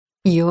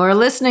You're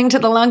listening to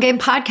the Long Game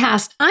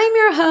Podcast. I'm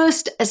your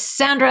host,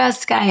 Sandra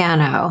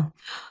Scaiano.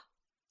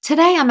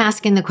 Today, I'm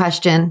asking the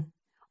question,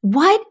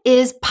 what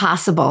is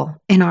possible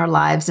in our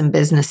lives and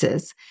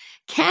businesses?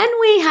 Can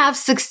we have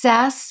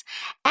success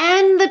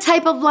and the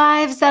type of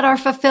lives that are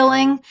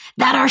fulfilling,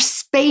 that are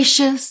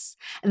spacious,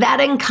 that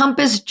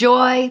encompass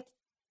joy?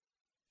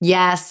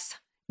 Yes,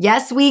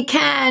 we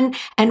can.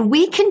 And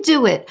we can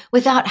do it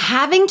without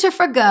having to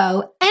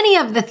forgo any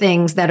of the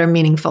things that are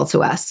meaningful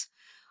to us.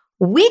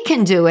 We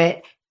can do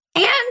it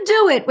and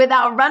do it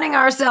without running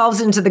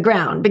ourselves into the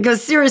ground,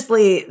 because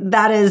seriously,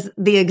 that is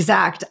the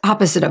exact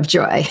opposite of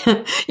joy.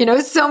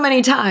 So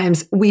many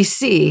times we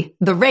see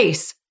the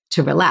race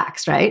to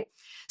relax, right?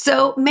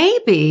 So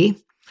maybe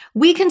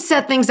we can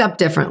set things up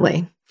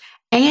differently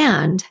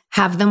and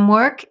have them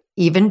work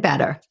even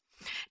better.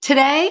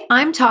 Today,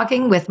 I'm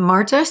talking with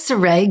Marta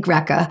Sauret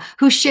Greca,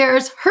 who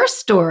shares her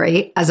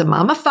story as a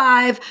mom of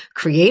five,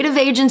 creative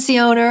agency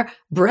owner,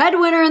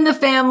 breadwinner in the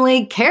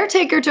family,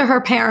 caretaker to her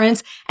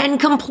parents, and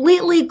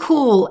completely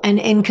cool and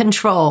in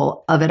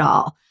control of it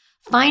all,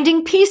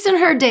 finding peace in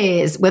her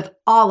days with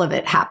all of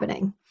it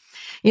happening.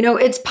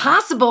 It's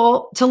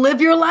possible to live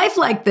your life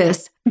like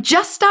this.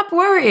 Just stop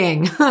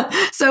worrying.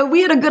 So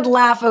we had a good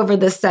laugh over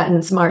this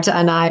sentence, Marta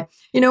and I.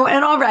 And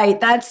all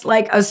right, that's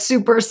like a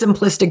super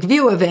simplistic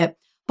view of it.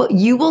 But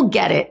you will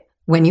get it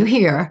when you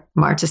hear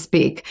Marta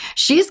speak.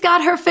 She's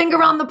got her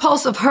finger on the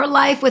pulse of her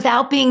life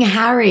without being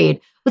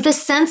harried, with a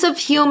sense of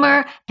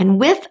humor and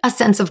with a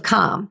sense of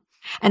calm.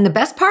 And the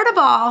best part of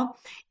all,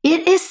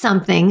 it is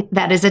something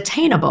that is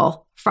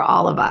attainable for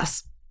all of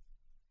us.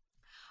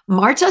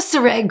 Marta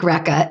Sauret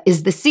Greca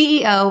is the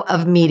CEO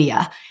of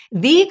Media,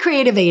 the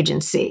creative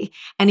agency,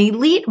 an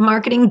elite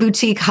marketing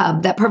boutique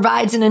hub that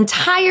provides an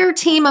entire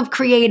team of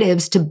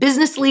creatives to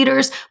business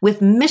leaders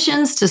with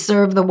missions to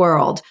serve the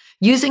world.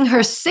 Using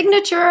her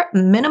signature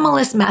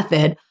minimalist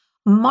method,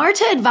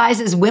 Marta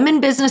advises women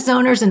business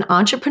owners and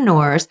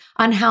entrepreneurs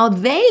on how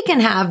they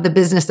can have the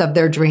business of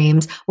their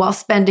dreams while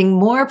spending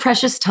more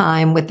precious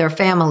time with their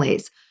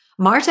families.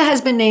 Marta has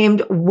been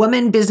named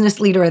Woman Business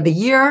Leader of the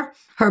Year.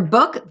 Her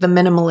book, The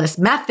Minimalist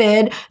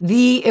Method,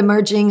 The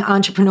Emerging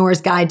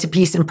Entrepreneur's Guide to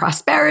Peace and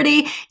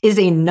Prosperity, is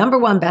a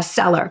 #1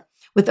 bestseller.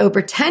 With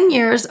over 10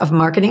 years of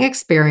marketing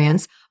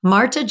experience,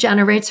 Marta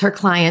generates her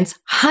clients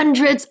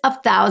hundreds of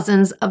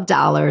thousands of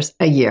dollars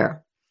a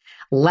year.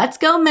 Let's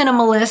go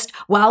minimalist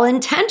while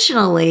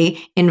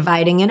intentionally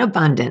inviting in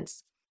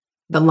abundance.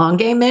 The long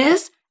game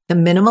is The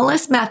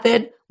Minimalist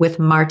Method with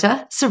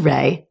Marta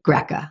Sauret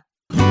Greca.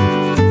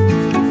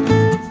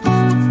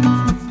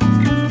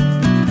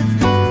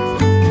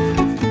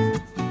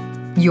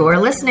 You're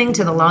listening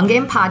to the Long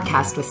Game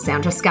Podcast with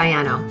Sandra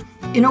Scaiano.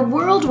 In a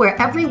world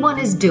where everyone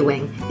is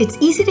doing, it's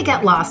easy to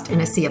get lost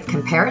in a sea of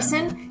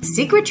comparison,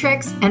 secret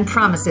tricks, and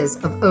promises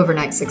of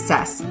overnight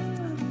success.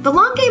 The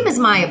long game is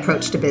my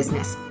approach to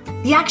business,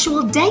 the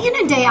actual day in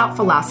and day out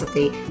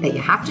philosophy that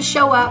you have to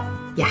show up,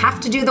 you have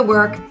to do the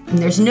work, and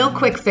there's no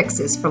quick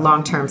fixes for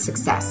long-term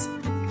success.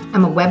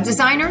 I'm a web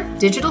designer,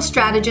 digital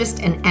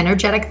strategist, and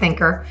energetic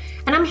thinker,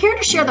 and I'm here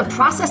to share the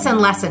process and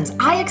lessons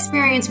I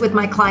experience with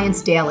my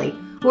clients daily,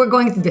 who are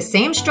going through the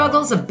same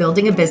struggles of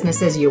building a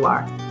business as you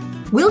are.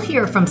 We'll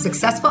hear from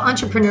successful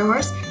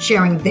entrepreneurs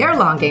sharing their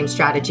long game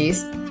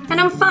strategies,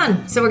 and I'm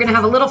fun, so we're going to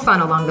have a little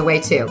fun along the way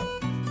too.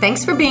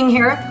 Thanks for being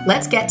here.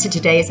 Let's get to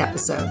today's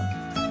episode.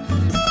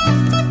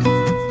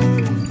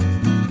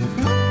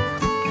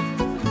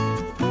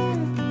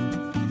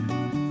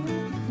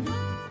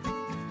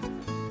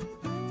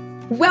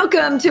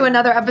 Welcome to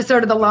another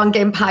episode of the Long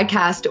Game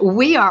Podcast.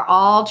 We are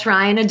all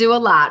trying to do a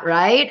lot,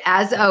 right?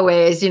 As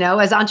always,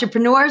 as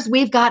entrepreneurs,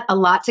 we've got a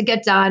lot to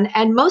get done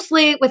and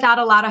mostly without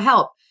a lot of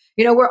help.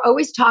 We're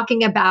always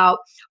talking about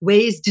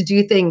ways to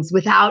do things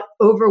without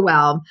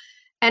overwhelm.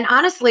 And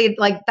honestly,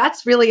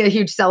 that's really a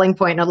huge selling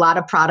point in a lot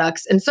of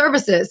products and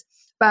services.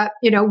 But,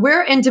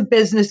 we're into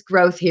business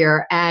growth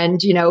here.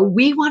 And,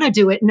 we want to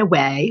do it in a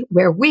way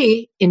where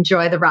we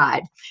enjoy the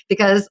ride.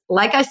 Because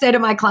like I say to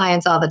my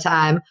clients all the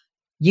time,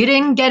 you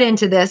didn't get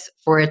into this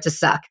for it to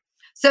suck.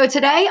 So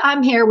today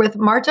I'm here with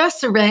Marta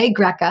Sauret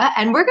Greca,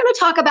 and we're going to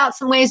talk about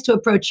some ways to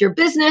approach your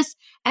business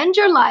and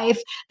your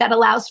life that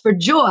allows for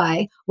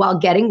joy while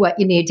getting what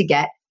you need to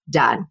get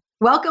done.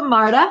 Welcome,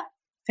 Marta.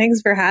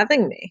 Thanks for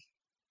having me.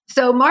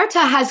 So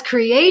Marta has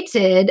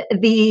created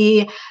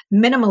the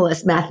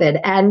Minimalist Method.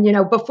 And,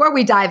 before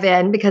we dive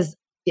in, because,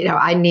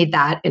 I need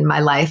that in my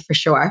life for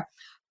sure,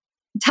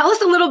 tell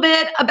us a little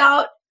bit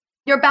about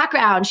your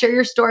background. Share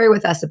your story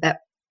with us a bit.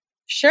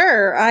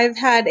 Sure. I've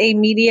had a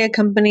media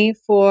company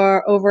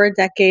for over a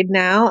decade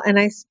now, and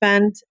I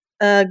spent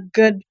a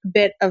good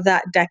bit of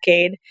that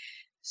decade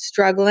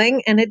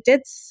struggling, and it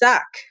did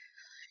suck.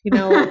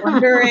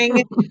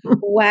 Wondering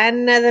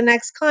when the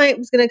next client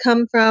was going to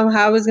come from,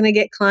 how I was going to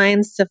get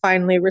clients to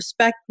finally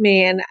respect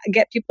me and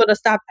get people to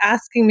stop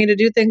asking me to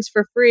do things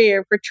for free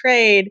or for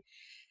trade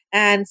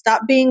and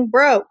stop being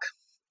broke.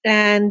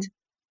 And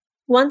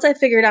once I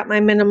figured out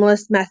my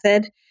minimalist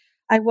method,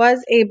 I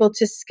was able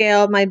to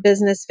scale my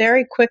business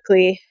very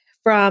quickly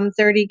from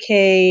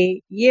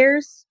 30K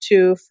years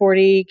to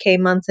 40K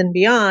months and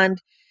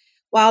beyond,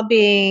 while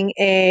being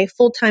a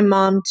full-time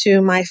mom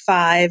to my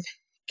 5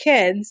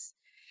 kids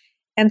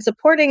and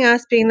supporting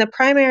us, being the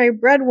primary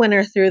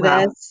breadwinner through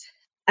this,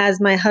 as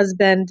my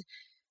husband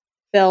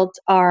built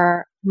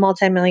our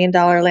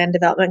multi-million-dollar land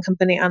development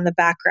company on the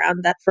background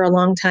that for a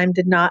long time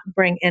did not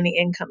bring any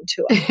income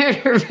to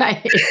us.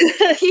 Right.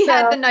 He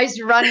had the nice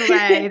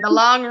runway, the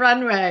long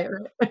runway.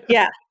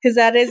 Yeah, because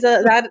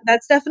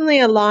that's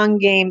definitely a long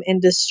game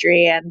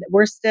industry, and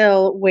we're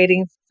still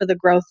waiting for the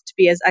growth to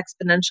be as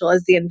exponential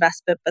as the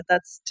investment, but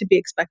that's to be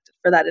expected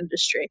for that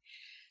industry.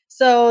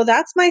 So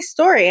that's my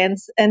story. And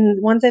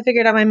once I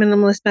figured out my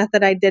minimalist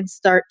method, I did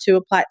start to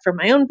apply it for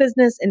my own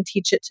business and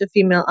teach it to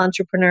female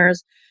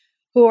entrepreneurs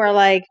who are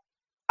like,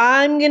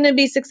 I'm going to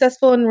be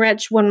successful and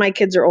rich when my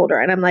kids are older.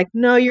 And I'm like,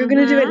 no, you're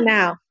going to do it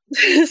now.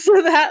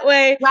 So that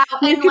way. Wow.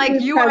 And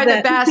like you are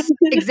the best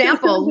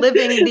example,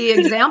 living the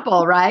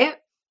example, right?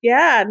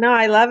 Yeah, no,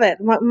 I love it.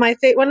 One of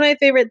my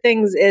favorite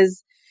things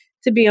is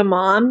to be a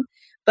mom,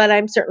 but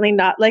I'm certainly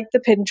not like the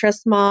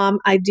Pinterest mom.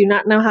 I do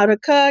not know how to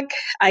cook.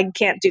 I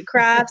can't do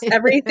crafts.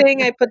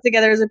 Everything I put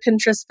together is a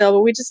Pinterest film,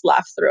 but we just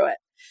laugh through it.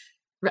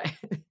 Right.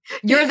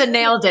 You're the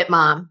nailed it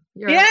mom.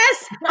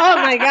 Yes. Oh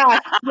my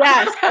gosh.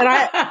 Yes. And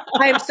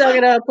I'm still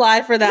going to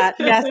apply for that.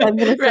 Yes, I'm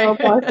going to still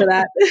apply for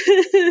that.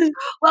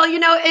 Well,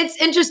 it's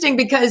interesting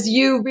because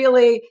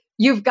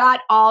you've got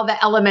all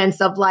the elements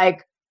of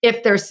like,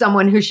 if there's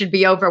someone who should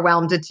be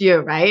overwhelmed, it's you,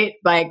 right?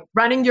 Like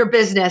running your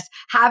business,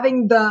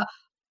 having the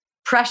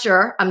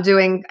pressure, I'm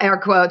doing air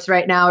quotes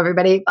right now,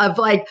 everybody, of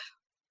like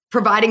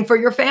providing for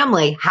your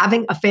family,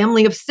 having a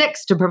family of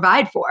 6 to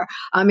provide for.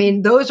 I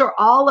mean, those are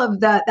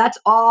that's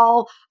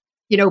all,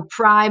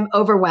 prime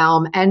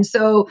overwhelm. And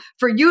so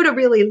for you to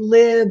really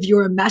live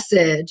your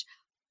message,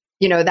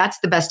 that's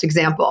the best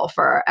example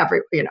for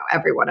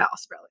everyone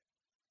else, really.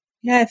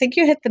 Yeah, I think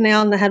you hit the nail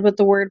on the head with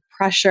the word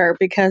pressure,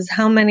 because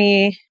how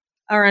many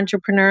are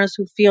entrepreneurs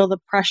who feel the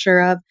pressure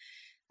of,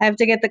 I have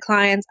to get the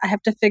clients, I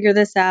have to figure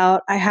this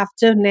out, I have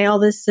to nail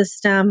this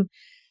system.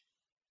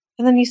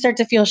 And then you start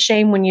to feel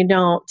shame when you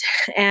don't.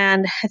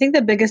 And I think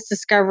the biggest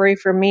discovery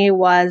for me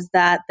was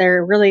that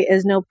there really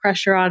is no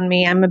pressure on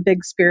me. I'm a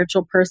big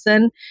spiritual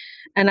person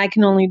and I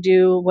can only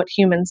do what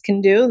humans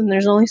can do. And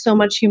there's only so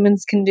much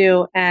humans can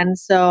do. And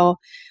so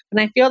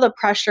when I feel the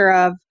pressure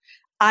of,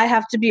 I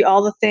have to be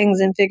all the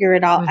things and figure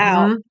it all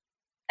out,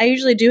 I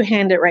usually do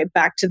hand it right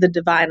back to the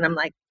divine. And I'm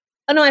like,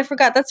 oh no, I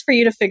forgot. That's for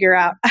you to figure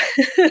out.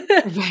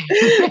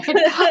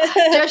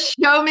 Just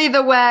show me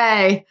the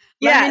way.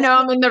 Let me know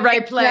I'm in the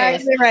right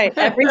place. Exactly right.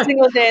 Every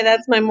single day,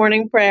 that's my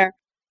morning prayer.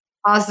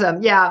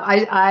 Awesome. Yeah,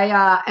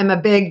 I am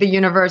the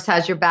universe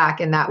has your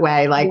back in that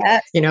way. Like,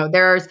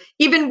 there's,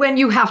 even when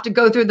you have to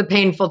go through the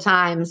painful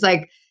times,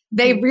 like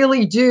they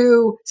really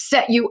do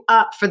set you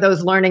up for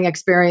those learning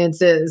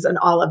experiences and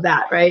all of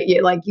that, right?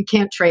 You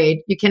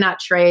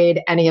cannot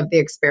trade any of the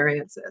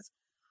experiences.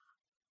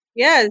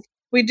 Yes.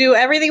 We do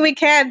everything we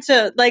can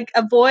to like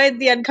avoid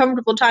the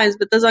uncomfortable times,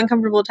 but those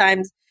uncomfortable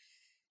times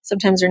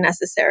sometimes are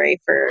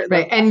necessary for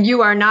right. And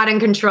you are not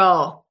in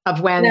control of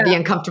when the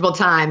uncomfortable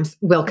times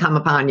will come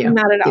upon you.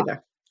 Not at all.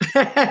 Either.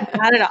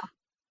 Not at all.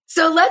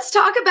 So let's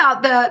talk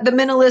about the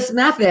minimalist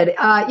method.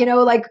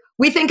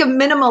 We think of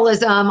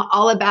minimalism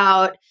all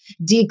about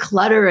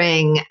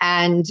decluttering,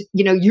 and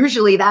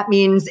usually that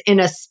means in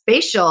a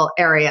spatial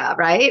area,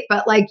 right?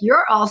 But like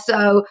you're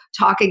also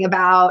talking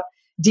about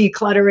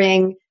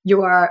decluttering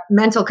your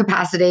mental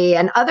capacity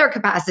and other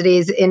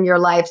capacities in your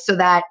life so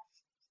that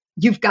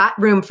you've got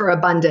room for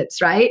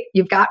abundance, right?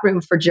 You've got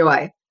room for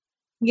joy.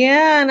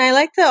 Yeah. And I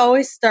like to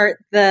always start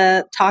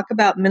the talk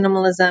about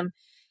minimalism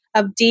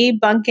of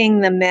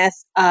debunking the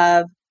myth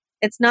of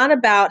it's not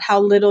about how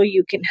little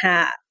you can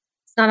have.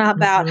 It's not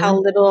about how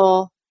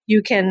little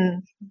you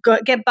can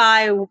get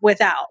by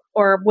without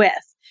or with.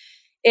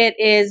 It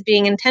is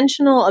being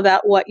intentional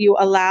about what you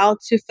allow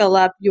to fill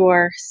up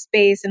your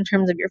space in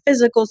terms of your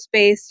physical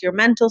space, your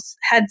mental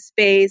head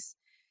space,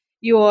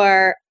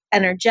 your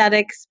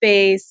energetic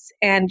space,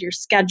 and your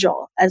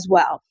schedule as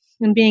well.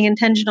 And being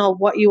intentional of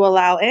what you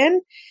allow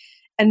in,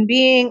 and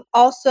being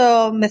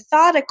also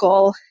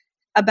methodical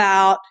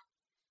about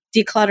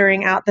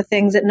decluttering out the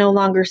things that no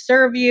longer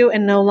serve you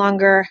and no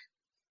longer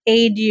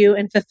aid you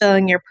in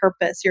fulfilling your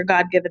purpose, your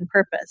God-given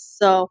purpose.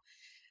 So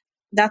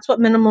that's what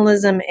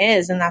minimalism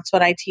is. And that's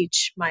what I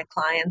teach my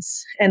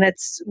clients. And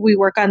we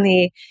work on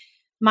the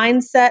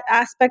mindset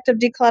aspect of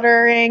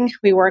decluttering.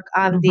 We work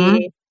on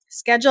the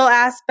schedule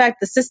aspect,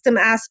 the system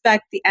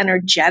aspect, the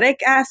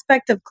energetic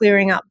aspect of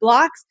clearing out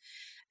blocks.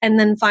 And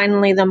then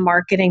finally, the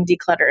marketing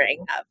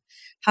decluttering of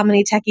how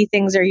many techie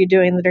things are you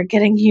doing that are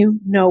getting you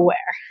nowhere.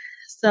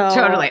 So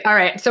totally. All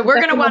right. So we're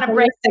going to want to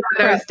break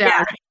those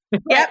down.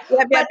 Yeah.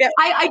 Yep.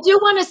 I do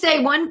want to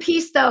say one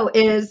piece though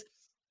is,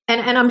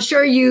 and I'm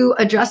sure you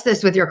address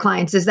this with your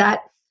clients, is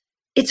that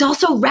it's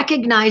also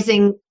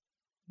recognizing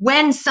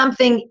when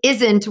something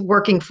isn't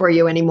working for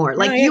you anymore.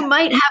 Like you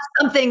might have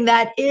something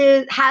that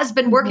has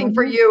been working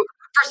for you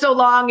for so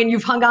long and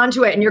you've hung on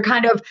to it and you're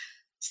kind of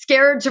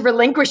scared to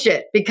relinquish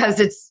it because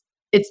it's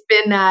it's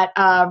been that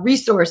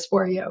resource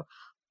for you.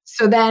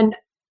 So then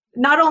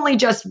not only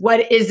just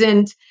what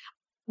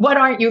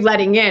aren't you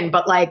letting in,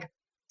 but like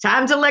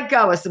time to let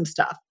go of some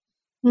stuff.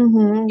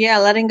 Mm-hmm. Yeah,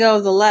 letting go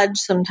of the ledge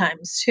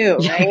sometimes too,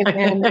 right?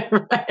 And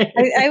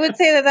Right. I would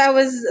say that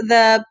was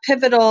the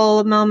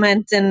pivotal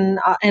moment in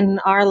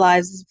our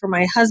lives for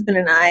my husband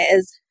and I.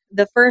 Is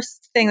the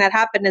first thing that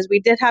happened is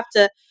we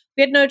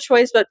had no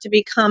choice but to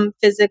become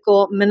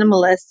physical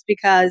minimalists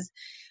because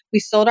we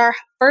sold our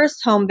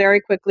first home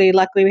very quickly.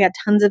 Luckily, we had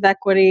tons of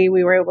equity.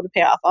 We were able to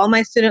pay off all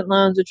my student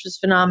loans, which was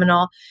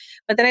phenomenal.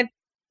 But then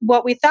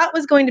what we thought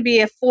was going to be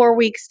a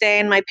 4-week stay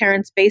in my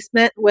parents'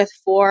 basement with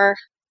 4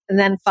 and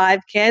then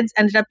 5 kids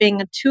ended up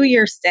being a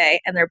 2-year stay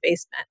in their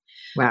basement.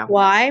 Wow.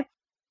 Why?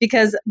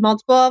 Because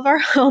multiple of our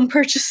home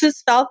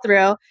purchases fell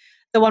through.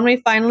 The one we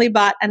finally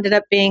bought ended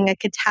up being a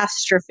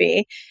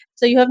catastrophe.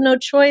 So you have no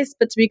choice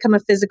but to become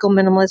a physical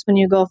minimalist when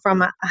you go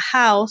from a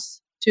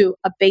house to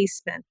a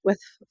basement with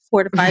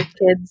 4 to 5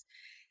 kids.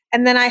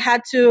 And then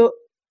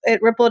it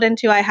rippled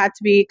into I had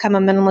to become a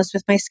minimalist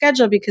with my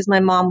schedule because my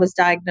mom was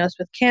diagnosed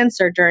with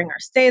cancer during our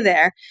stay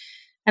there.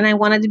 And I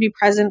wanted to be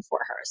present for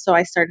her. So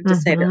I started to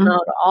say no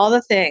to all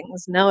the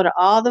things, no to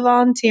all the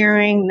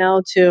volunteering,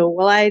 no to,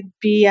 will I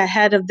be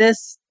ahead of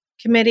this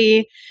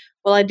committee?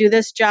 Will I do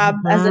this job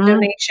as a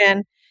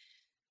donation?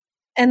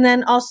 And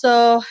then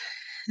also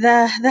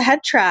the head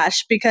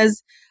trash,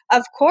 because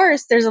of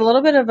course there's a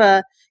little bit of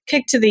a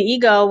kick to the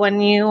ego when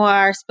you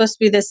are supposed to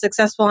be this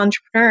successful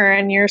entrepreneur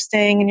and you're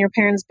staying in your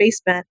parents'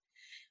 basement.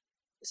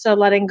 So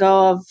letting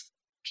go of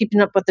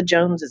keeping up with the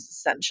Joneses,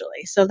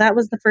 essentially. So that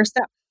was the first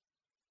step.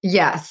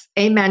 Yes,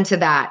 amen to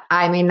that.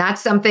 I mean,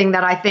 that's something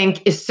that I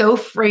think is so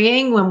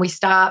freeing when we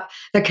stop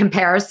the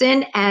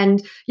comparison.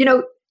 And,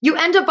 you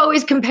end up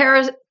always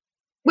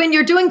when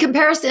you're doing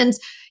comparisons,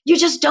 you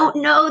just don't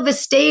know the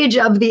stage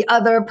of the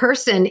other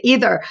person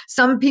either.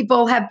 Some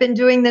people have been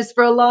doing this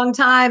for a long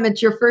time.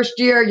 It's your first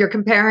year, you're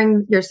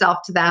comparing yourself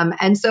to them.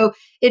 And so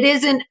it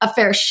isn't a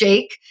fair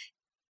shake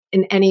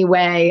in any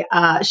way,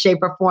 shape,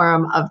 or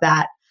form of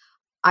that.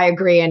 I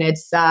agree. And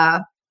it's,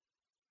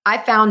 I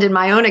found in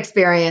my own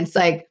experience,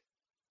 like,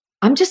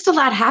 I'm just a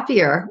lot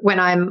happier when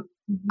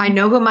I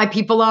know who my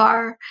people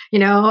are.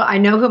 I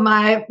know who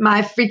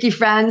my freaky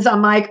friends.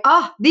 I'm like,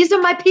 oh, these are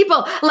my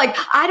people. Like,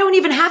 I don't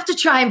even have to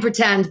try and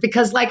pretend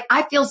because like,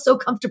 I feel so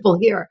comfortable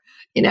here,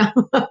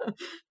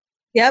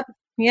 Yep.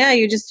 Yeah.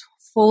 You just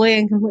fully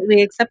and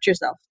completely accept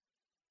yourself.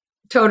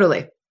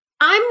 Totally.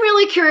 I'm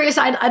really curious.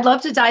 I'd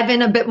love to dive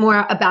in a bit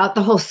more about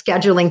the whole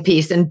scheduling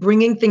piece and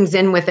bringing things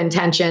in with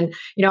intention.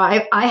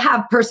 I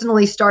have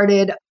personally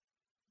started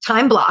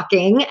time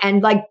blocking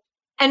and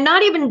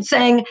not even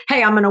saying,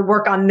 hey, I'm going to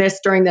work on this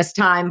during this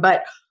time,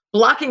 but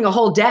blocking a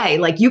whole day.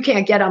 Like, you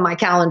can't get on my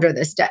calendar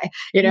this day,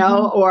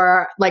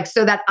 or like,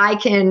 so that I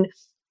can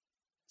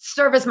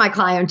service my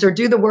clients or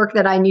do the work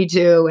that I need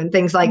to and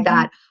things like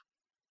that.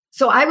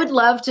 So I would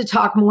love to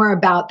talk more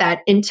about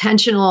that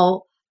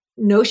intentional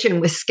notion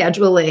with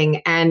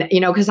scheduling. And,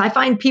 because I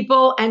find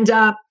people end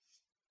up,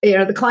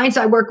 the clients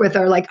I work with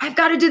are like, I've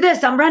got to do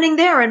this. I'm running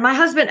there. And my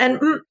husband and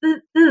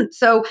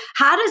So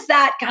how does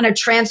that kind of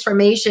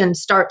transformation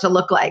start to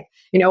look like?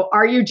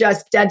 Are you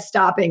just dead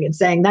stopping and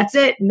saying, that's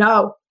it?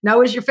 No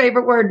is your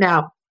favorite word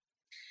now.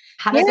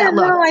 How does that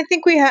look? No, I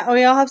think we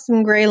all have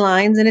some gray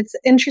lines, and it's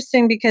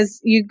interesting because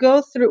you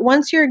go through,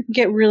 once you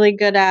get really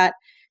good at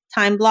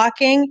time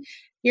blocking,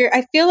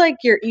 I feel like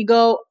your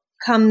ego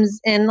comes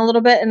in a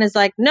little bit and is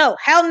like, no,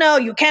 hell no,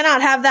 you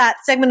cannot have that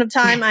segment of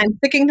time. I'm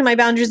sticking to my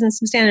boundaries and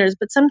some standards.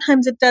 But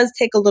sometimes it does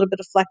take a little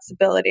bit of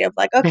flexibility of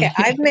like, okay,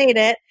 I've made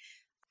it.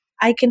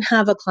 I can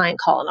have a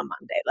client call on a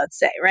Monday, let's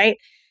say, right?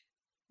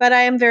 But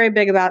I am very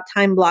big about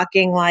time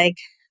blocking. Like,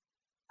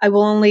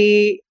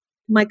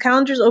 my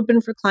calendar's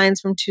open for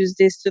clients from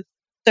Tuesdays to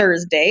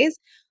Thursdays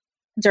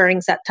during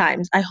set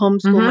times. I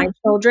homeschool my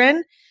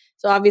children.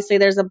 So obviously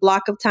there's a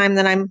block of time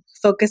that I'm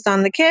focused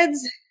on the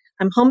kids.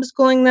 I'm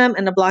homeschooling them,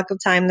 and a block of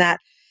time that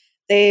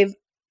they've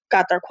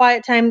got their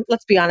quiet time.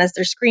 Let's be honest,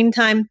 their screen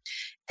time,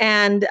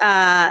 and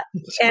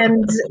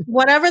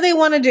whatever they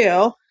want to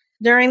do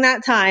during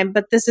that time.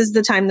 But this is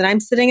the time that I'm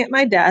sitting at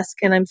my desk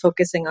and I'm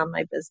focusing on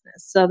my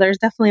business. So there's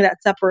definitely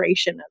that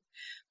separation of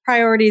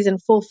priorities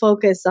and full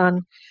focus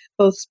on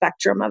both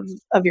spectrum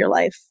of your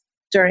life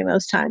during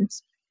those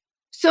times.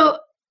 So,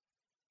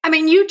 I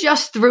mean, you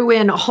just threw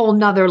in a whole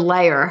nother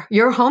layer.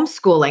 You're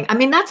homeschooling. I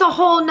mean, that's a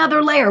whole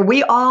nother layer.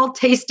 We all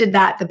tasted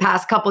that the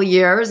past couple of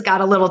years, got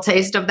a little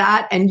taste of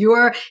that, and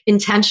you're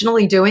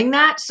intentionally doing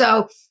that.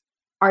 So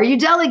are you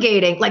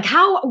delegating? Like,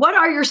 what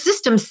are your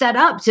systems set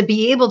up to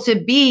be able to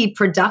be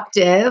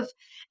productive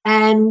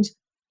and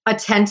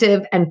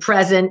attentive and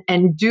present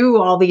and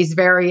do all these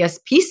various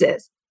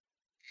pieces?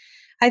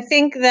 I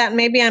think that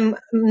maybe I'm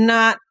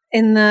not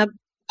in the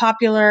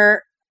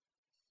popular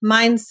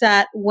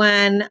mindset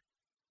when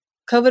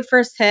COVID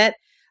first hit.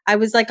 I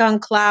was like on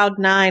cloud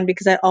 9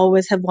 because I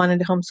always have wanted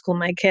to homeschool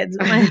my kids.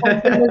 My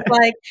husband was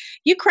like,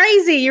 you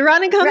crazy, you're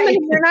running a company,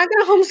 you're not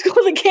going to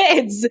homeschool the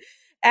kids.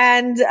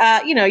 And,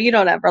 you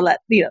don't ever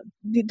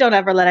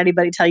let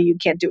anybody tell you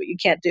can't do what you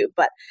can't do.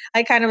 But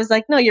I kind of was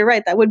like, no, you're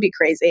right. That would be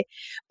crazy.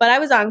 But I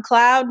was on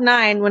cloud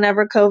nine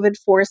whenever COVID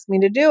forced me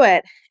to do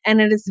it. And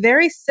it is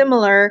very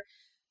similar.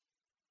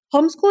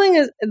 Homeschooling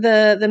is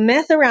the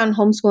myth around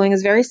homeschooling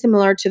is very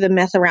similar to the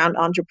myth around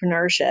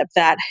entrepreneurship,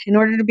 that in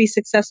order to be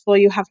successful,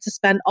 you have to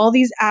spend all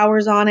these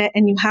hours on it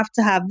and you have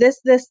to have this,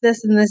 and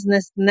this, and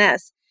this, and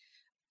this.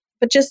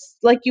 But just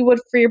like you would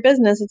for your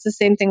business, it's the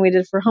same thing we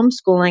did for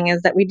homeschooling,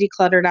 is that we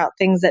decluttered out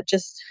things that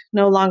just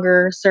no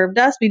longer served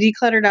us. We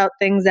decluttered out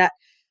things that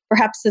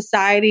perhaps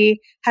society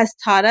has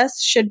taught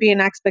us should be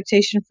an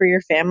expectation for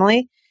your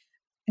family.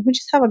 And we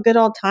just have a good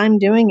old time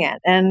doing it,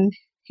 and,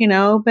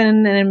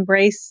 open and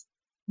embrace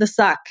the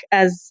suck,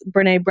 as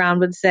Brene Brown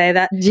would say.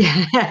 That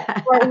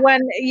or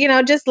when,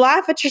 just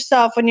laugh at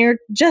yourself when you're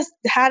just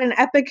had an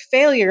epic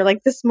failure.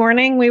 Like this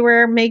morning, we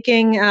were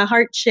making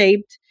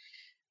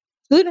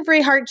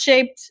gluten-free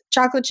heart-shaped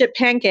chocolate chip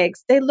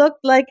pancakes. They looked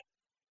like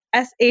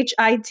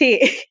SHIT.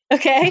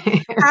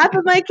 Okay. Half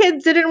of my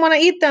kids didn't want to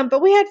eat them,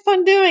 but we had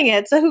fun doing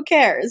it. So who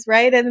cares?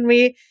 Right. And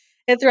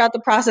throughout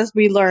the process,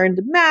 we learned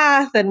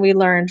math and we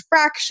learned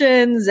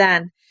fractions,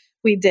 and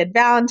we did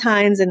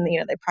Valentine's, and,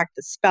 they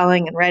practiced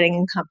spelling and writing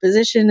and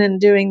composition and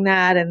doing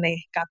that. And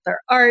they got their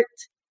art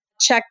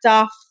checked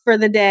off for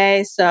the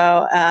day.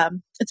 So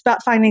it's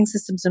about finding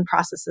systems and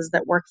processes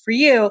that work for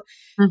you.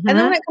 Mm-hmm. And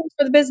then when it comes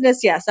for the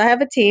business, yes, I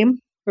have a team.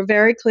 We're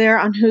very clear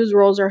on whose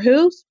roles are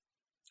whose.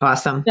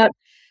 Awesome. But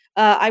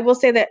I will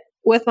say that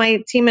with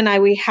my team and I,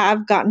 we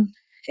have gotten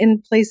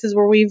in places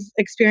where we've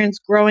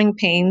experienced growing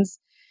pains,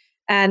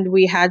 and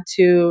we had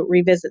to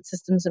revisit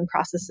systems and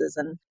processes.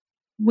 And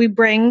we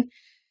bring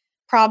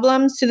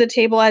problems to the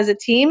table as a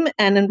team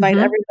and invite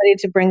everybody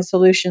to bring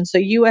solutions. So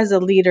you as a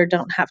leader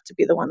don't have to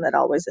be the one that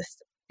always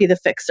be the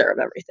fixer of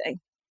everything.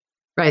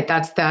 Right.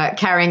 That's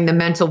carrying the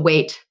mental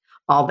weight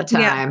all the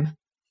time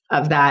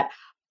of that.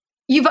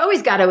 You've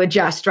always got to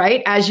adjust,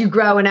 right? As you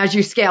grow and as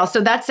you scale.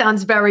 So that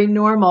sounds very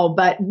normal,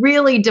 but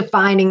really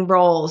defining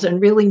roles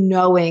and really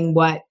knowing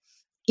what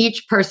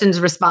each person's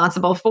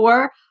responsible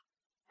for,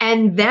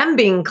 and them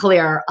being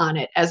clear on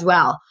it as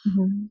well.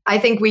 Mm-hmm. I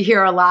think we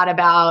hear a lot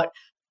about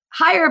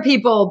hire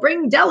people,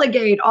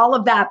 delegate, all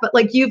of that.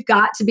 But you've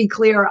got to be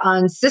clear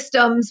on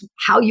systems,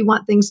 how you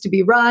want things to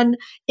be run.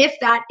 If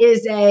that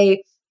is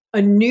a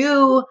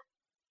new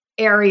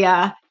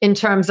area in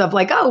terms of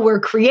we're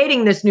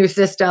creating this new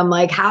system,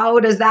 how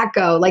does that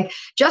go?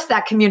 Just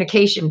that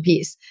communication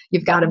piece,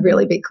 you've got to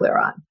really be clear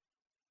on.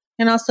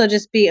 And also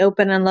just be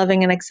open and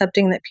loving and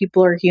accepting that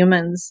people are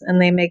humans and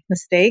they make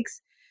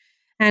mistakes,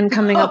 and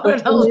coming up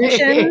with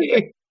solutions.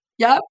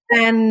 Yep.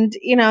 And,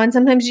 and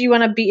sometimes you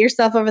want to beat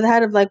yourself over the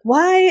head of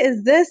why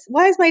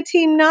is my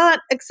team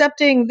not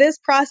accepting this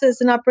process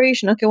and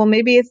operation? Okay, well,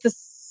 maybe it's the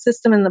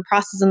system and the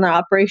process and the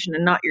operation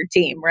and not your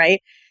team,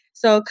 right?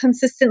 So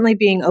consistently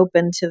being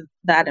open to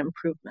that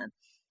improvement.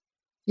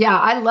 Yeah,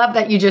 I love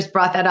that you just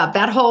brought that up.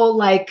 That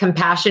whole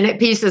compassionate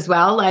piece as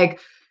well.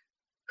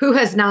 Who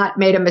has not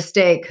made a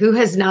mistake? Who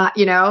has not,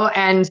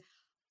 and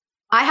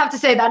I have to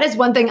say that is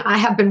one thing I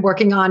have been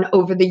working on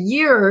over the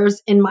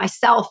years in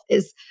myself,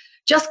 is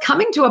just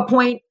coming to a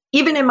point,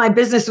 even in my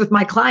business with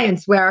my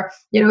clients, where,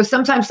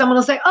 sometimes someone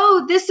will say,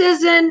 oh,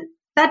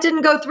 that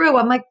didn't go through.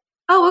 I'm like,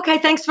 oh, okay,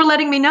 thanks for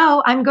letting me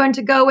know. I'm going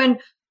to go and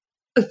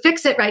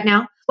fix it right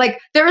now.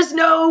 There is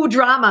no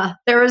drama.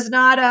 There is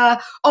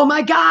not oh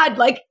my God,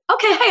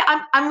 okay, hey,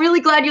 I'm really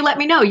glad you let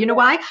me know. You know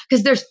why?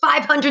 Because there's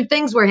 500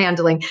 things we're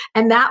handling,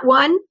 and that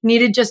one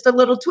needed just a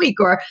little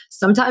tweak. Or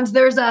sometimes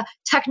there's a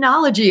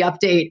technology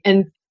update,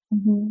 and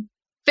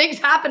things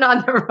happen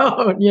on their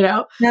own,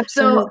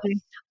 Absolutely. So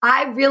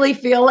I really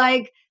feel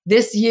like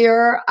this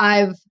year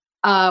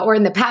or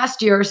in the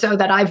past year or so,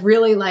 that I've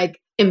really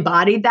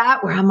embodied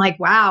that, where I'm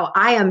wow,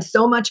 I am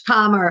so much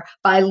calmer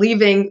by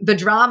leaving the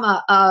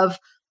drama of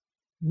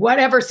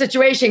whatever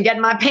situation,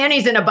 getting my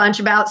panties in a bunch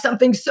about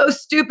something so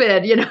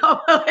stupid,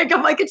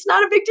 I'm it's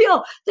not a big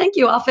deal. Thank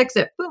you. I'll fix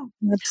it. Boom.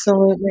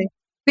 Absolutely.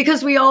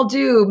 Because we all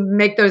do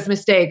make those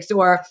mistakes,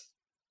 or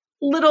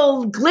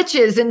little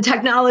glitches in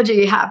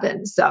technology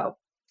happen. So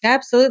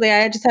absolutely.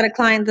 I just had a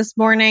client this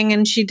morning,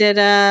 and she did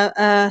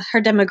her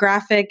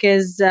demographic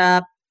is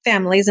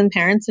families and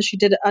parents. So she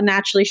did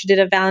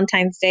a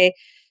Valentine's Day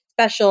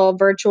special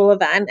virtual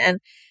event, and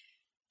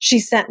she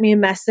sent me a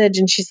message,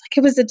 and she's like,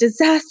 it was a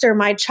disaster.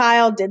 My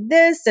child did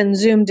this and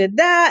Zoom did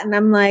that. And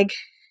I'm like,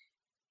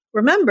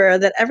 remember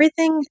that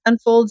everything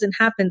unfolds and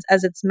happens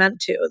as it's meant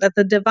to, that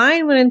the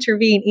divine would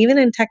intervene even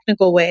in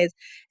technical ways.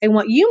 And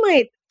what you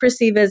might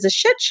perceive as a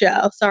shit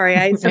show, sorry,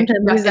 I sometimes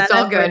use that. It's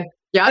all good.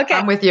 Yeah, okay.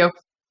 I'm with you.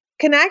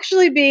 Can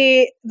actually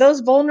be,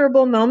 those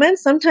vulnerable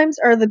moments sometimes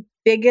are the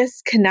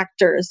biggest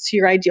connectors to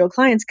your ideal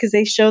clients, because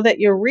they show that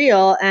you're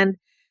real. And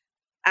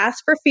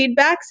ask for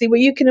feedback, see what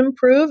you can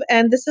improve.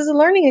 And this is a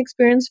learning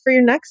experience for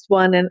your next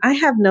one. And I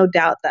have no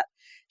doubt that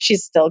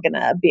she's still going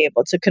to be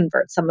able to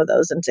convert some of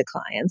those into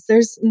clients.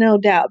 There's no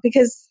doubt,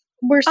 because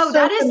we're so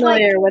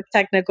familiar with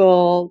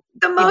technical.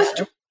 The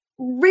most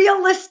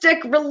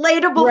realistic,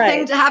 relatable thing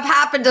Right. to have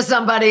happen to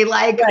somebody.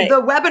 Like Right.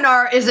 the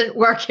webinar isn't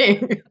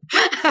working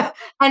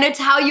and it's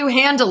how you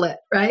handle it,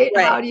 right?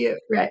 Right.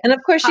 Right. And of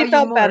course How she you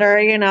felt morph. better,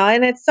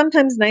 and it's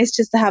sometimes nice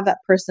just to have that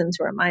person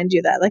to remind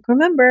you that, like,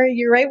 remember,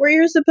 you're right where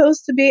you're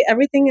supposed to be.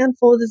 Everything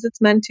unfolds as it's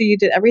meant to. You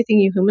did everything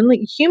you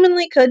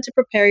humanly could to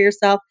prepare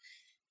yourself.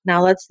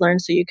 Now let's learn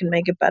so you can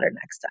make it better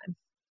next time.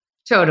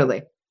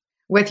 Totally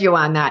with you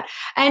on that.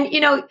 And,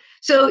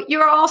 so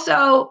you're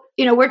also,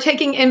 we're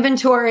taking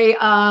inventory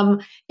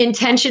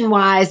intention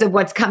wise of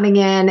what's coming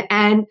in.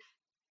 And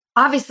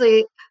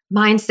obviously,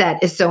 mindset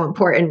is so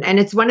important. And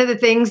it's one of the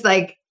things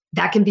like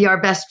that can be our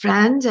best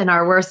friend and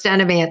our worst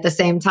enemy at the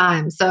same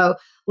time. So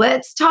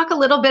let's talk a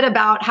little bit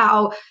about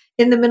how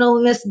in the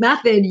minimalist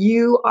method,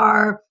 you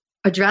are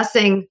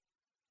addressing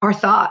our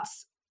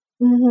thoughts.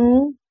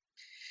 Mm-hmm.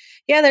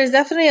 Yeah, there's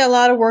definitely a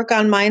lot of work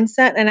on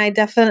mindset. And I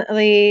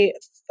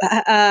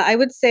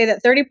would say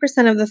that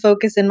 30% of the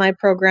focus in my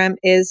program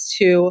is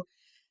to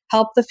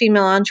help the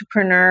female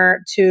entrepreneur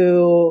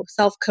to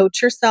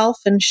self-coach herself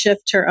and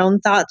shift her own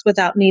thoughts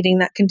without needing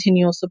that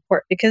continual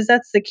support, because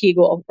that's the key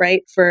goal,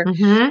 right? For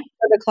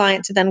the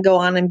client to then go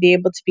on and be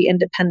able to be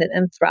independent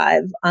and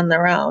thrive on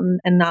their own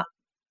and not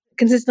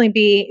consistently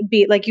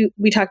be like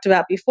we talked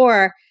about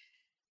before,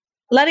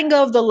 letting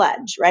go of the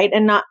ledge, right?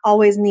 And not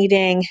always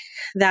needing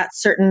that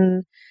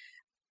certain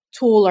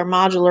tool or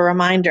module or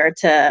reminder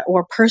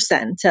or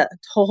person to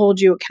hold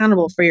you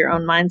accountable for your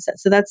own mindset.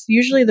 So that's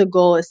usually the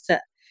goal, is to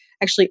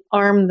actually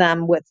arm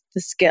them with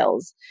the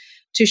skills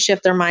to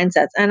shift their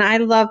mindsets. And I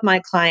love my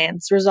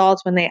clients'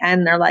 results when they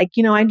end. They're like,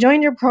 I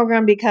joined your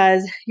program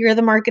because you're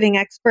the marketing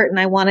expert and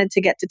I wanted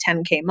to get to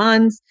 10K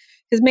months.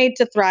 Because Made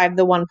to Thrive,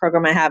 the one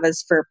program I have,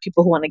 is for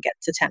people who want to get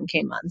to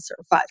 10K months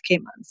or 5K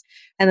months.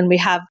 And then we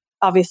have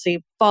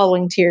obviously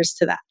following tiers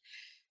to that.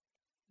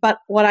 But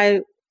what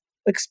I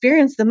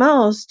experienced the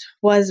most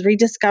was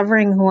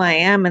rediscovering who I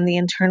am and the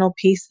internal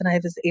peace that I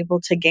was able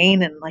to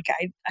gain. And like,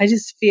 I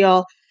just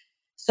feel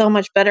so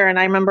much better. And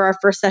I remember our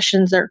first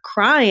sessions, they're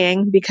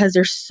crying because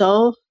they're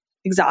so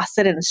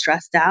exhausted and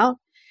stressed out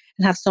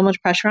and have so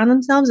much pressure on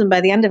themselves. And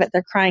by the end of it,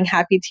 they're crying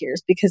happy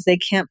tears because they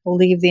can't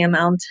believe the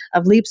amount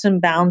of leaps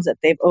and bounds that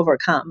they've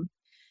overcome.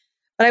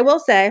 But I will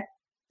say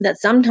that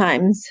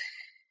sometimes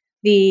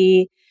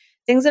the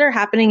things that are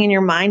happening in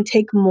your mind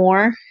take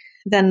more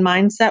than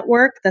mindset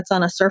work that's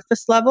on a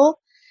surface level.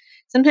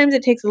 Sometimes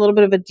it takes a little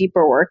bit of a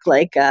deeper work,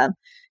 like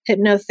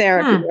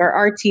hypnotherapy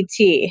or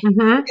RTT,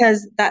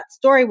 because that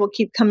story will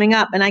keep coming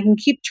up and I can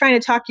keep trying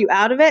to talk you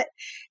out of it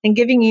and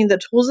giving you the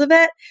tools of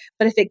it.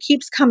 But if it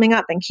keeps coming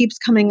up and keeps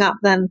coming up,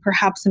 then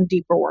perhaps some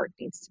deeper work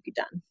needs to be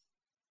done.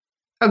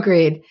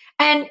 Agreed.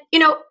 And,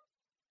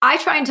 I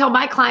try and tell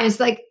my clients,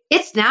 like,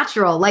 it's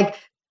natural. Like,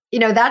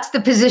 that's the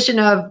position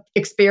of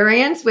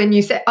experience when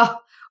you say, oh,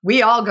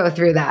 we all go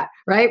through that,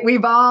 right?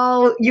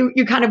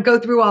 You kind of go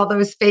through all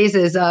those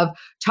phases of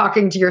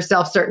talking to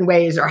yourself certain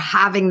ways or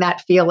having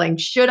that feeling.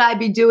 Should I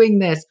be doing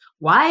this?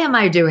 Why am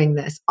I doing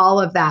this?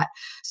 All of that.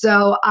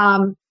 So,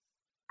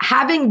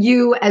 having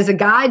you as a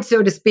guide,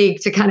 so to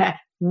speak, to kind of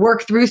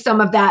work through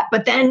some of that,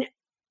 but then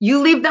you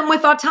leave them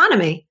with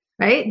autonomy,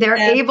 right? They're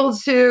able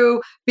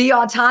to be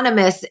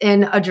autonomous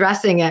in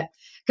addressing it,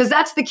 because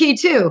that's the key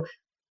too.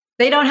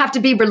 They don't have to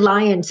be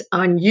reliant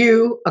on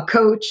you, a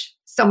coach,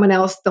 someone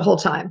else the whole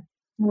time.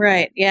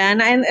 Right. Yeah.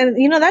 And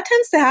that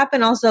tends to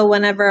happen also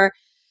whenever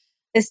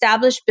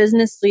established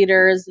business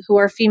leaders who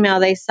are female,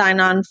 they sign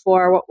on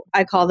for what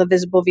I call the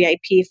visible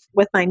VIP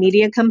with my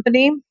media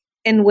company,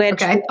 in which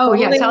tell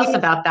us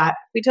about that.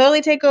 We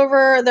totally take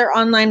over their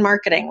online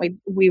marketing.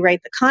 We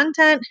write the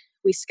content,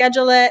 we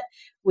schedule it,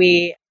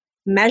 we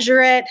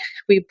measure it,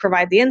 we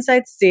provide the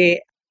insights,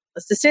 the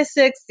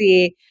statistics,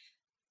 the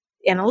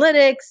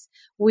analytics,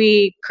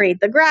 we create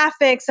the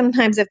graphics.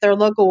 Sometimes if they're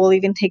local, we'll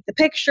even take the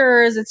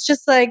pictures. It's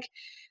just like,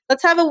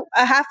 let's have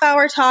a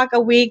half-hour talk a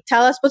week,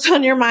 tell us what's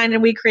on your mind,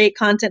 and we create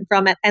content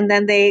from it. And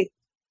then they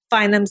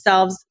find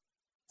themselves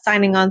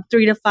signing on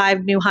 3 to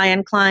 5 new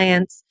high-end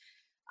clients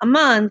a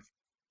month.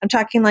 I'm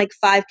talking like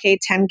 5K,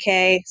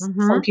 10K,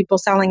 some people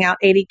selling out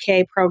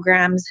 80K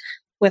programs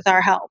with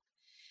our help.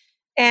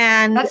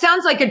 And that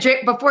sounds like a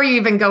dream. Before you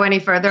even go any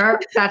further,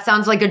 that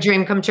sounds like a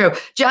dream come true.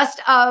 Just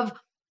of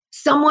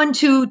someone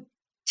to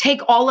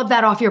take all of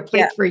that off your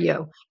plate for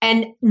you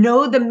and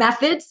know the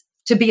methods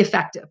to be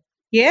effective.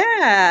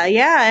 Yeah.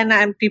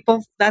 And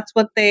people, that's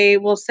what they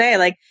will say.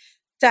 Like,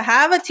 to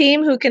have a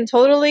team who can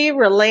totally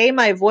relay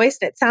my voice,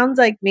 and it sounds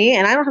like me,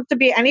 and I don't have to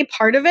be any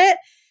part of it.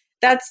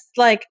 That's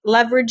like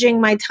leveraging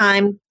my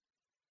time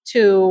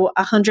to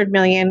 100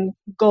 million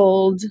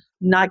gold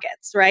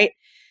nuggets, right?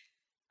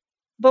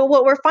 But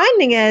what we're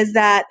finding is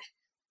that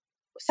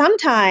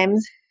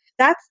sometimes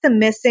that's the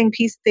missing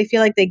piece that they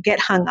feel like they get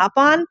hung up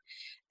on.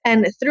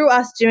 And through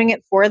us doing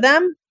it for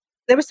them,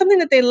 there was something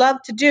that they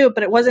loved to do,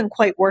 but it wasn't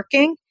quite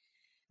working.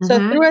 So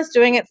through us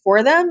doing it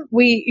for them,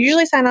 we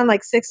usually sign on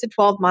like 6 to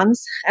 12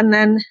 months. And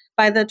then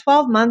by the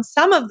 12 months,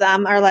 some of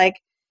them are like,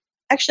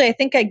 actually, I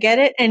think I get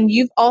it. And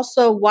you've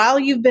also, while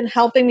you've been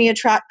helping me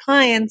attract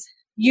clients,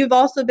 you've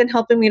also been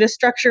helping me to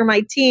structure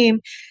my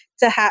team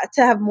to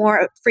have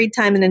more free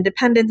time and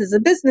independence as a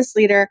business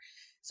leader.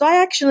 So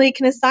I actually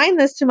can assign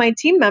this to my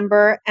team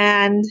member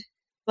and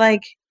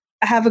like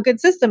have a good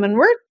system. And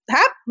we're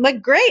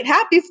great,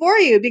 happy for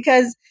you,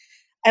 because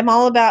I'm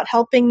all about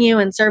helping you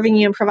and serving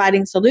you and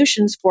providing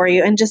solutions for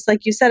you. And just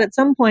like you said, at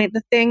some point,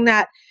 the thing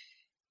that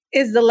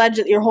is the ledge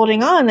that you're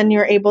holding on, then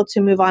you're able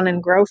to move on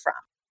and grow from.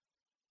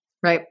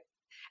 Right.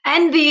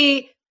 And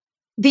the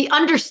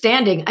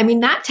understanding, I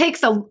mean, that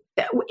takes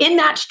in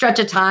that stretch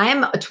of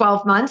time,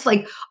 12 months,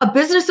 like a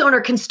business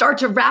owner can start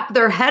to wrap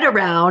their head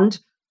around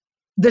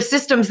the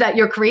systems that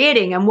you're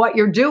creating and what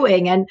you're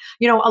doing. And,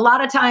 a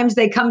lot of times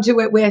they come to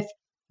it with,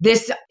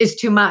 this is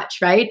too much,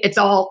 right? It's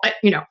all,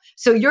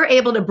 so you're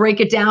able to break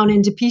it down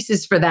into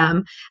pieces for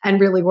them and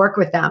really work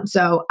with them.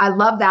 So I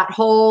love that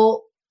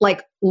whole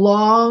like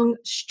long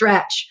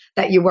stretch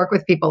that you work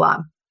with people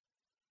on.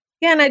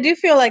 Yeah. And I do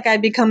feel like I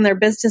become their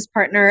business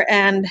partner.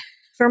 And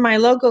for my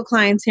local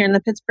clients here in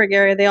the Pittsburgh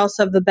area, they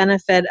also have the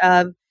benefit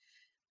of,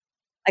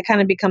 I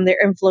kind of become their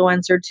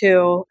influencer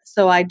too.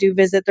 So I do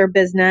visit their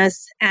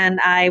business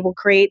and I will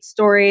create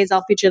stories.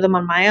 I'll feature them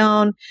on my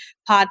own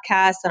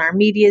podcast and our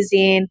media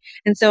zine.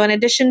 And so in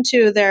addition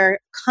to their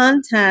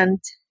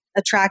content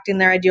attracting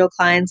their ideal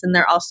clients, and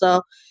they're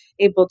also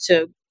able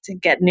to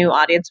get new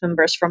audience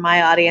members from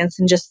my audience.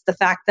 And just the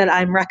fact that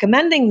I'm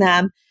recommending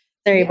them,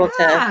 they're able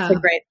to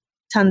create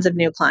tons of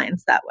new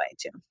clients that way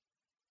too.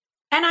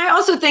 And I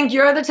also think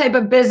you're the type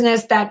of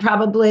business that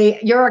probably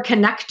you're a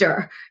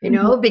connector,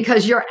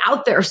 because you're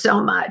out there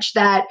so much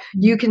that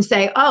you can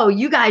say, oh,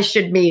 you guys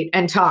should meet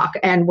and talk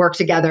and work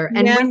together.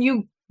 And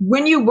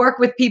when you work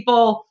with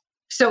people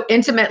so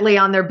intimately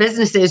on their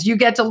businesses, you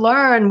get to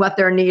learn what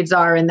their needs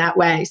are in that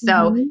way.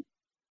 So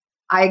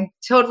I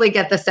totally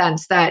get the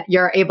sense that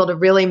you're able to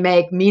really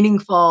make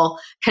meaningful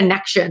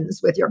connections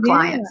with your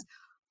clients.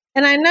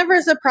 And I'm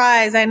never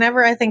surprised.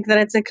 I think that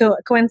it's a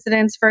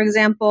coincidence. For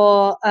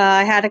example,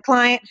 I had a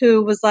client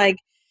who was like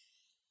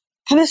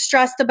kind of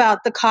stressed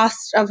about the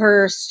cost of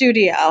her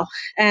studio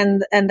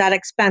and that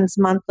expense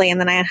monthly. And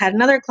then I had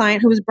another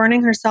client who was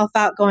burning herself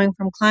out going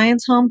from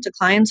client's home to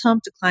client's home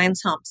to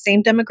client's home.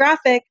 Same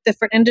demographic,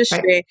 different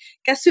industry. Right.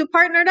 Guess who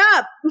partnered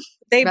up?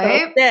 They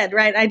both did,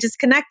 right? I just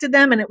connected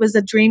them and it was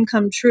a dream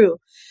come true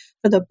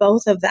for the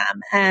both of them.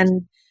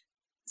 And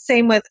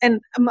same with,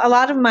 and a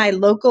lot of my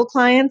local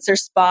clients are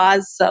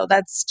spas. So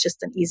that's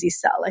just an easy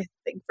sell, I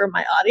think, for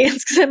my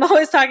audience, because I'm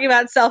always talking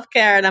about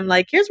self-care and I'm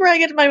like, here's where I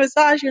get my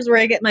massage, here's where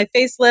I get my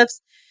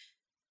facelifts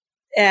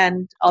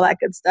and all that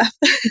good stuff.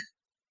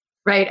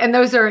 Right. And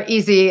those are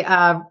easy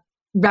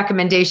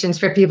recommendations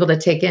for people to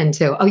take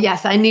into. Oh,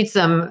 yes, I need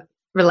some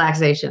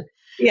relaxation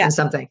and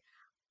something.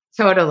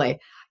 Totally.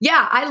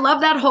 Yeah, I love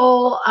that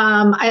whole,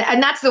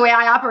 and that's the way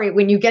I operate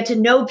when you get to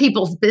know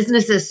people's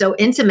businesses so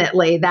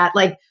intimately that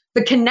like,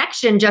 the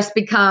connection just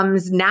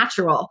becomes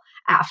natural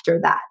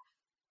after that,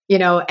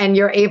 and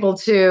you're able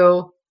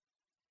to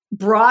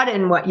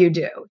broaden what you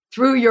do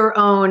through your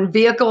own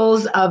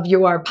vehicles of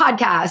your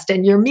podcast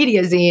and your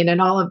media zine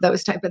and all of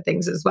those type of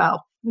things as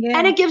well. Yeah.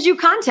 And it gives you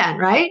content,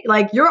 right?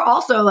 Like you're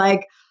also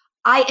like,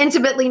 I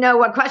intimately know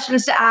what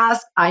questions to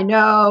ask. I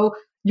know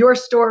your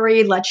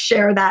story. Let's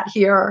share that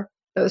here.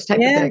 Those type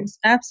of things.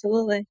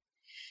 Absolutely.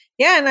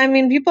 Yeah. And I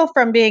mean, people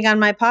from being on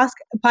my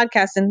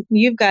podcast, and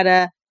you've got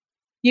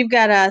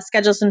to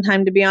schedule some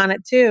time to be on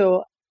it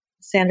too,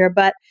 Sandra.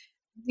 But,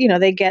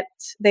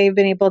 they've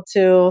been able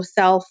to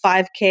sell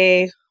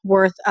 $5,000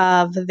 worth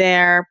of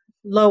their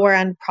lower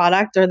end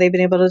product, or they've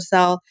been able to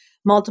sell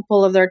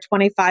multiple of their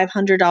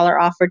 $2,500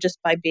 offer just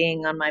by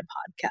being on my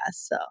podcast.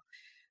 So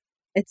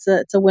it's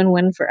a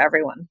win-win for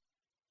everyone.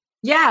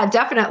 Yeah,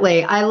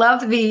 definitely. I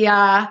love the,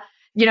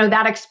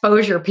 that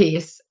exposure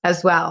piece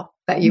as well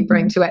that you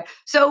bring to it.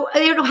 So,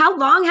 how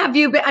long have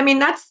you been? I mean,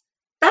 that's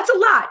a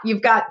lot.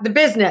 You've got the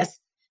business,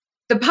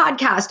 the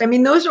podcast. I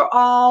mean, those are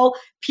all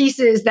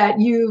pieces that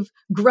you've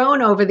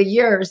grown over the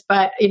years,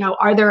 but,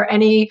 are there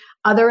any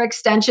other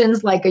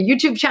extensions like a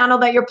YouTube channel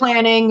that you're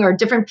planning or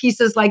different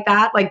pieces like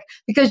that? Like,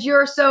 because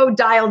you're so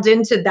dialed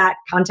into that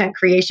content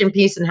creation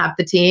piece and have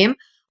the team,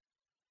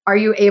 are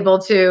you able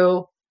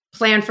to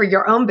plan for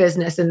your own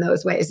business in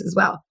those ways as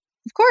well?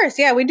 Of course.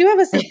 Yeah. We do have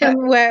a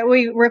system where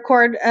we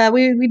record,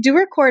 we do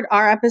record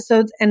our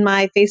episodes in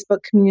my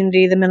Facebook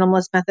community, the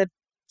Minimalist Method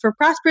for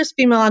Prosperous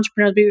Female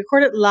Entrepreneurs. We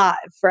record it live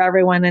for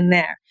everyone in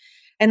there.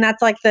 And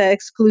that's like the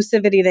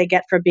exclusivity they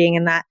get for being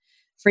in that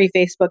free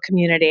Facebook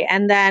community.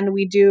 And then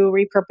we do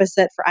repurpose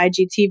it for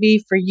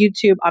IGTV, for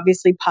YouTube,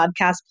 obviously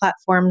podcast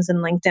platforms and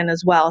LinkedIn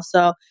as well.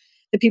 So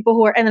the people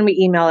who are, and then we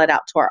email it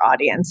out to our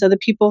audience. So the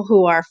people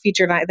who are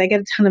featured on it, they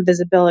get a ton of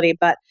visibility.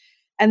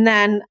 And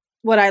then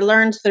what I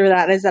learned through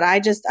that is that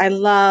I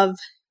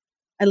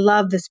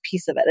love this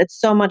piece of it. It's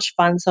so much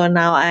fun. So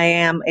now I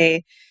am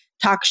a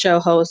talk show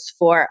host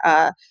for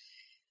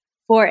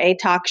a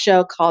talk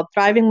show called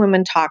Thriving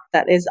Women Talk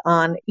that is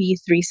on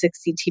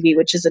E360 TV,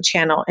 which is a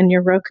channel in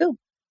your Roku.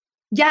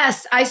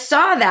 Yes, I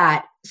saw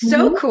that.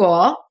 So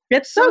cool.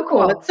 It's so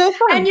cool. It's so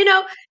fun. And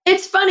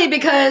it's funny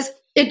because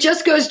it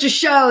just goes to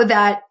show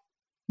that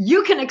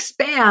you can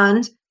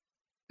expand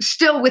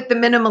still with the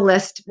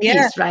minimalist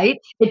piece, right?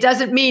 It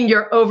doesn't mean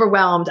you're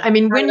overwhelmed. I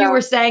mean, when you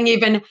were saying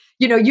even,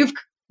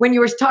 when you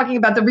were talking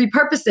about the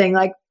repurposing,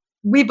 like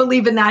we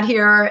believe in that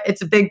here,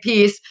 it's a big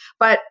piece,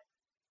 but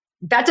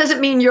that doesn't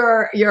mean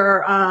you're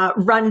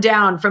run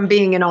down from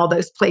being in all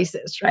those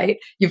places, right?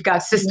 You've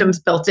got systems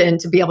built in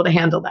to be able to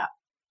handle that.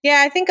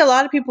 Yeah, I think a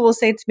lot of people will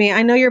say to me,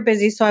 I know you're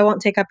busy, so I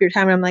won't take up your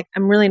time. And I'm like,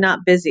 I'm really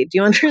not busy. Do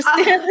you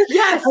understand?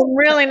 Yes. I'm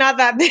really not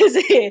that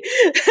busy.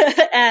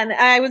 And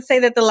I would say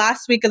that the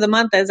last week of the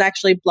month is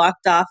actually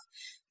blocked off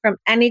from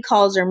any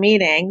calls or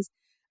meetings.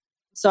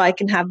 So I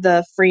can have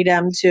the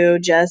freedom to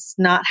just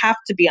not have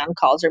to be on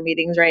calls or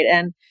meetings, right?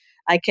 And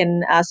I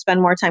can spend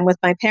more time with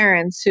my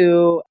parents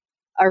who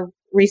are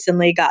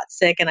recently got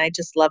sick, and I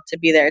just love to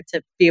be there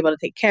to be able to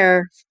take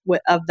care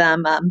of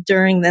them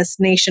during this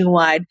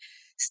nationwide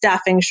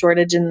staffing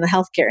shortage in the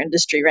healthcare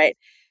industry, right?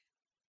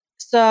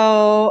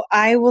 So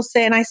I will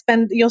say,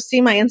 and you'll see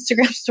my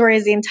Instagram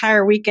stories the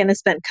entire weekend is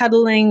spent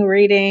cuddling,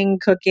 reading,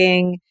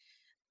 cooking,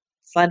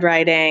 sled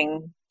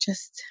riding,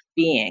 just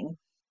being.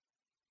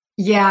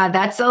 Yeah,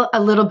 that's a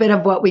little bit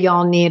of what we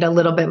all need a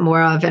little bit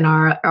more of in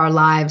our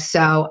lives.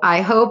 So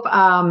I hope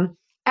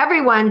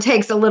everyone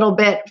takes a little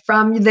bit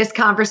from this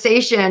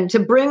conversation to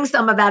bring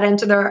some of that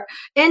into their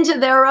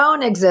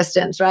own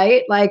existence,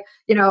 right? Like,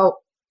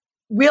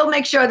 we'll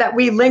make sure that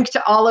we link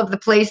to all of the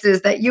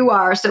places that you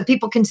are so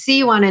people can see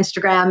you on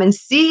Instagram and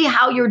see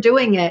how you're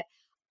doing it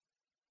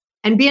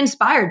and be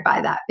inspired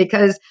by that.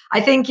 Because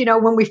I think,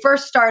 when we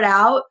first start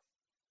out,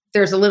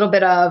 there's a little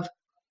bit of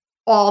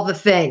all the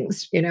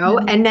things,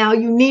 and now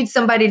you need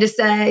somebody to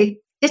say,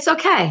 it's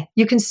okay.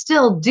 You can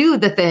still do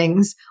the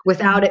things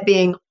without it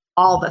being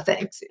all the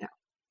things,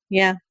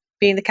 Yeah.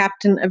 Being the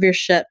captain of your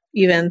ship,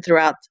 even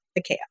throughout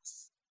the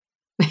chaos.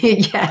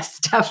 Yes,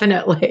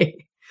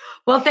 definitely.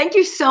 Well, thank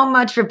you so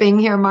much for being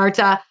here,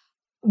 Marta.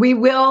 We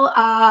will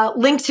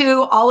link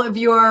to all of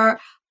your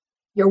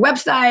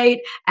website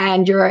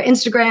and your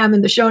Instagram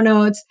in the show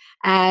notes,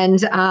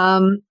 and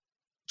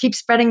keep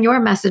spreading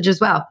your message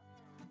as well.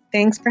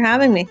 Thanks for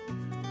having me.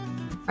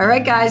 All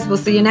right, guys, we'll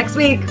see you next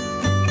week.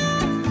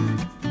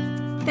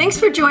 Thanks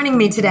for joining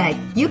me today.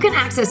 You can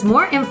access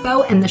more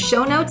info in the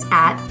show notes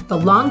at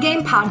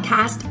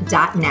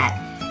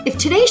thelonggamepodcast.net. If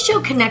today's show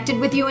connected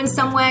with you in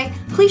some way,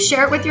 please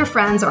share it with your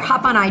friends or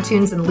hop on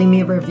iTunes and leave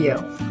me a review.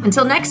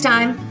 Until next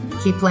time,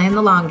 keep playing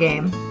the long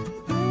game.